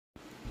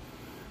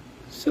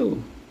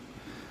So,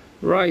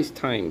 rise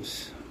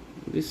times.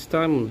 This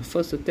time,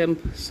 first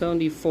attempt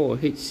 74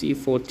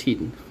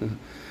 HC14. I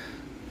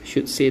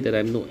should say that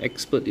I'm no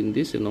expert in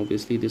this, and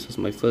obviously this was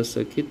my first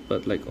circuit,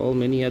 but like all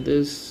many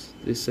others,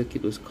 this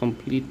circuit was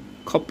copied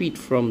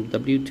from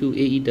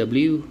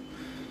W2AEW.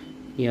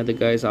 The other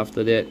guys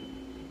after that,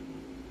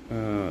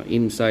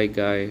 Inside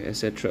guy,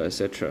 etc,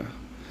 etc.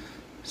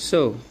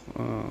 So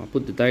I'll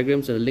put the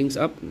diagrams and the links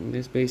up.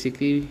 This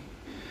basically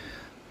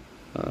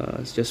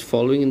it's just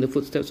following in the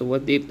footsteps of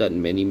what they've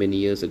done many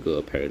years ago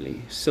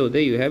apparently. So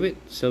there you have it,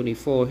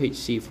 74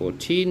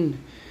 HC14.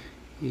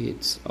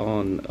 It's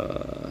on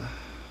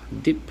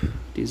dip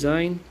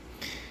design,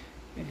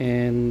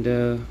 and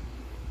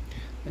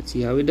let's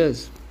see how it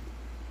does.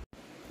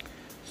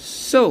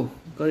 So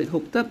got it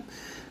hooked up.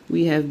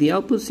 We have the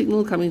output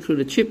signal coming through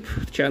the chip,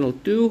 channel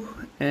 2,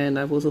 and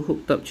I've also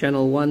hooked up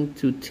channel 1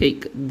 to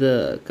take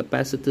the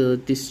capacitor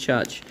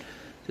discharge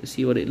to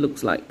see what it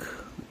looks like.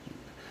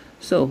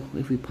 So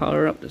if we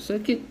power up the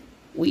circuit,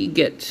 we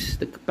get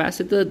the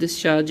capacitor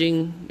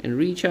discharging and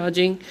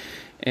recharging,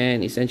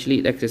 and essentially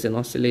it acts as an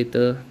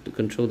oscillator to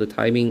control the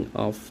timing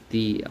of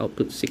the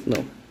output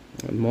signal.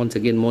 And once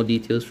again, more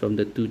details from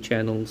the two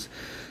channels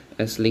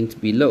as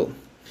linked below.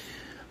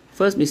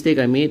 First mistake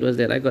I made was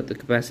that I got the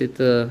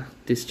capacitor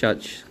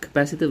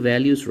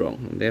values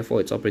wrong, and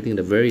therefore it's operating at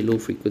a very low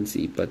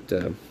frequency, but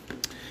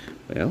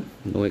well,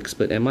 no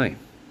expert am I.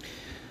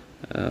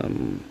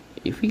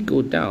 If we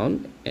go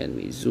down and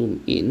we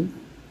zoom in,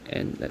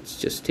 and let's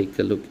just take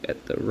a look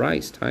at the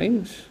rise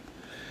times,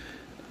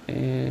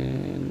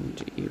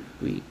 and if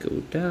we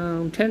go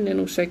down 10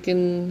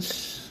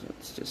 nanoseconds,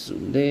 let's just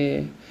zoom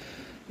there,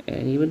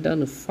 and even down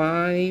to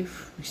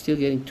 5, we're still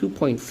getting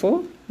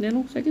 2.4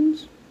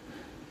 nanoseconds,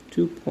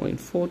 2.4,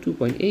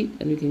 2.8,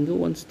 and we can go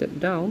one step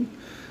down.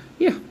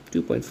 Yeah,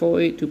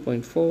 2.48,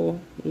 2.4,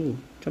 ooh,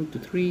 jump to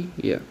 3,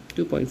 yeah,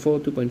 2.4,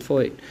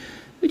 2.48,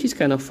 which is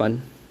kind of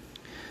fun.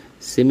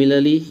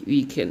 Similarly,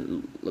 we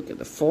can look at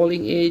the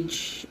falling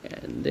edge,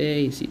 and there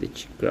you see the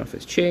graph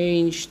has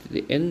changed to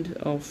the end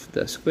of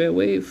the square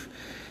wave,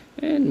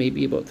 and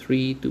maybe about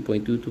 3,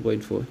 2.2,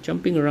 2.4,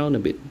 jumping around a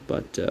bit,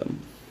 but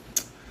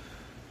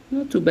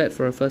not too bad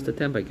for a first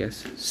attempt, I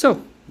guess.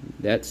 So,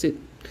 that's it.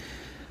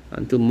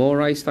 Until more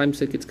RiseTime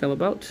circuits come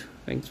about,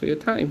 thanks for your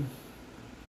time.